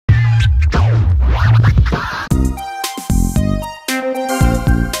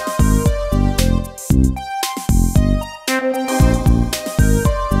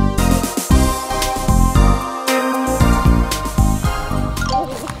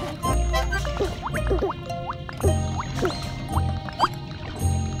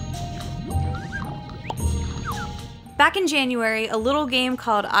Back in January, a little game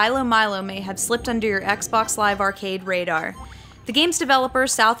called ILOMILO may have slipped under your Xbox Live Arcade radar. The game's developer,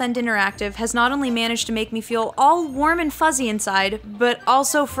 SouthEnd Interactive, has not only managed to make me feel all warm and fuzzy inside, but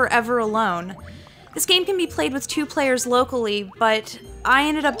also forever alone. This game can be played with 2 players locally, but I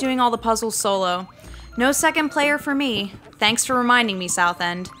ended up doing all the puzzles solo. No second player for me. Thanks for reminding me,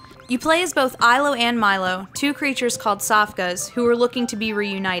 SouthEnd. You play as both ILO and Milo, 2 creatures called Safkas, who are looking to be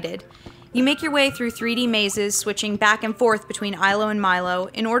reunited. You make your way through 3D mazes, switching back and forth between ILO and Milo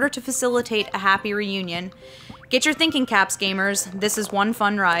in order to facilitate a happy reunion. Get your thinking caps, gamers. This is one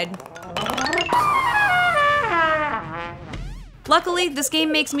fun ride. Luckily, this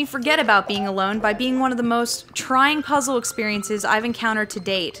game makes me forget about being alone by being one of the most trying puzzle experiences I've encountered to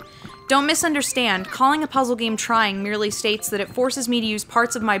date. Don't misunderstand, calling a puzzle game trying merely states that it forces me to use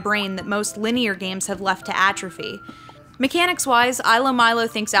parts of my brain that most linear games have left to atrophy. Mechanics-wise, ILOMILO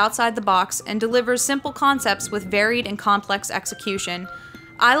thinks outside the box and delivers simple concepts with varied and complex execution.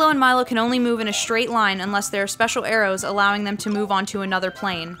 ILO and Milo can only move in a straight line unless there are special arrows allowing them to move onto another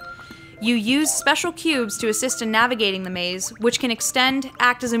plane. You use special cubes to assist in navigating the maze, which can extend,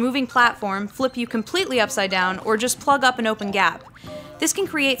 act as a moving platform, flip you completely upside down, or just plug up an open gap. This can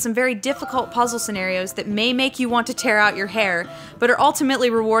create some very difficult puzzle scenarios that may make you want to tear out your hair, but are ultimately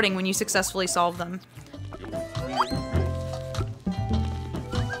rewarding when you successfully solve them.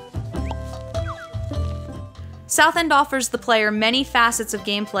 SouthEnd offers the player many facets of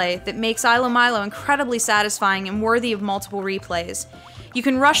gameplay that makes ILOMILO incredibly satisfying and worthy of multiple replays. You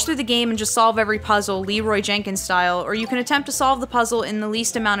can rush through the game and just solve every puzzle, Leroy Jenkins style, or you can attempt to solve the puzzle in the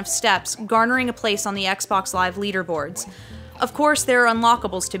least amount of steps, garnering a place on the Xbox Live leaderboards. Of course, there are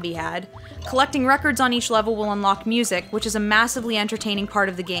unlockables to be had. Collecting records on each level will unlock music, which is a massively entertaining part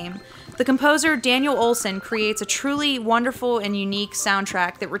of the game. The composer, Daniel Olson, creates a truly wonderful and unique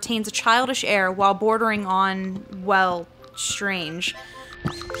soundtrack that retains a childish air while bordering on, well, strange.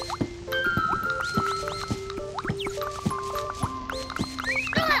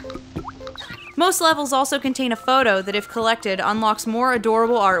 Most levels also contain a photo that, if collected, unlocks more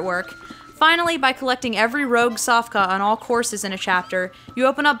adorable artwork. Finally, by collecting every rogue Safka on all courses in a chapter, you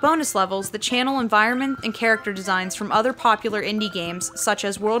open up bonus levels that channel environment and character designs from other popular indie games such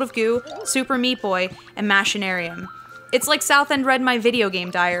as World of Goo, Super Meat Boy, and Machinarium. It's like SouthEnd read my video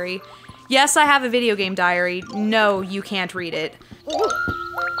game diary. Yes, I have a video game diary. No, you can't read it.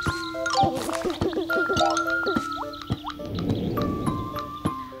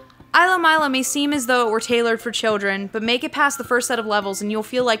 ILOMILO may seem as though it were tailored for children, but make it past the first set of levels and you'll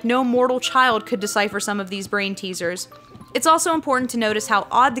feel like no mortal child could decipher some of these brain teasers. It's also important to notice how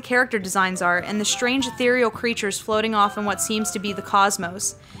odd the character designs are and the strange ethereal creatures floating off in what seems to be the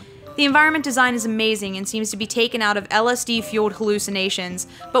cosmos. The environment design is amazing and seems to be taken out of LSD-fueled hallucinations,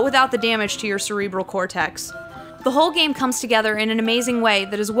 but without the damage to your cerebral cortex. The whole game comes together in an amazing way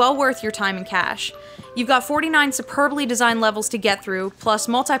that is well worth your time and cash. You've got 49 superbly designed levels to get through, plus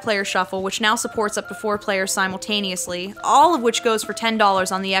multiplayer shuffle, which now supports up to 4 players simultaneously, all of which goes for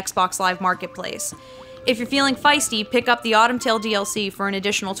 $10 on the Xbox Live Marketplace. If you're feeling feisty, pick up the Autumn Tale DLC for an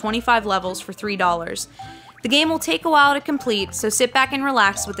additional 25 levels for $3. The game will take a while to complete, so sit back and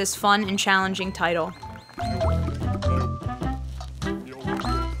relax with this fun and challenging title.